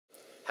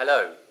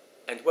Hello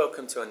and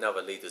welcome to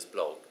another Leaders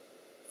blog.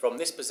 From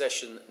this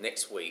possession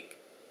next week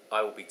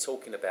I will be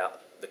talking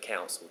about the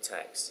council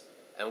tax,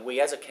 and we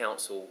as a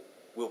council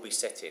will be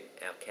setting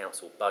our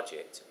council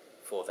budget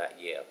for that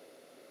year.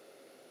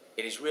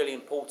 It is really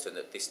important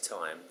at this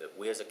time that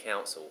we as a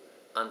council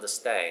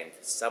understand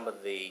some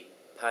of the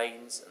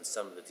pains and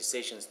some of the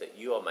decisions that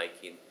you are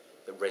making,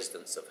 the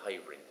residents of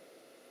Havering.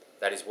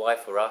 That is why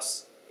for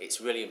us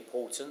it's really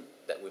important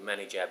that we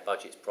manage our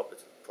budgets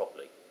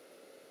properly.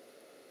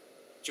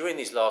 During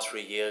these last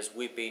 3 years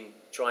we've been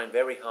trying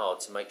very hard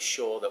to make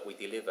sure that we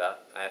deliver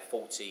our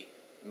 £40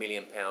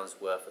 million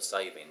worth of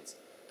savings,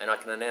 and I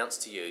can announce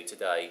to you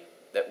today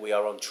that we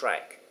are on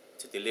track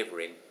to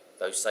delivering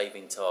those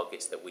saving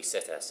targets that we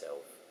set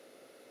ourselves.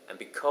 And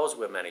because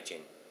we're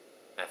managing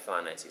our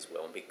finances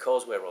well, and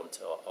because we're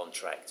on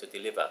track to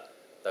deliver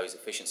those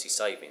efficiency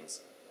savings,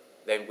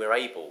 then we're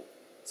able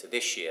to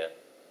this year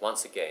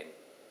once again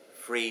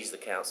freeze the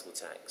council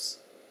tax.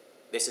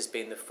 This has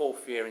been the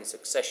 4th year in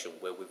succession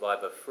where we've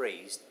either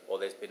freezed or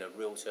there's been a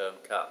real term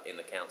cut in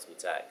the council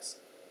tax.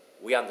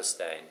 We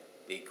understand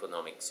the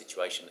economic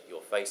situation that you're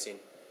facing,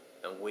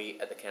 and we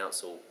at the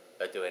council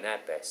are doing our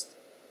best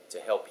to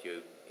help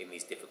you in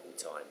these difficult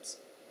times.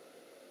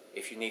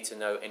 If you need to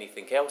know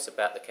anything else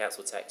about the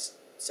council tax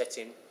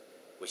setting,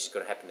 which is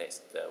going to happen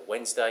next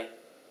Wednesday,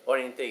 or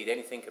indeed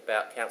anything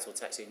about council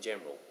tax in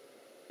general,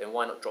 then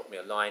why not drop me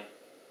a line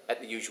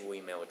at the usual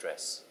email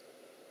address.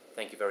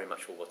 Thank you very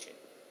much for watching.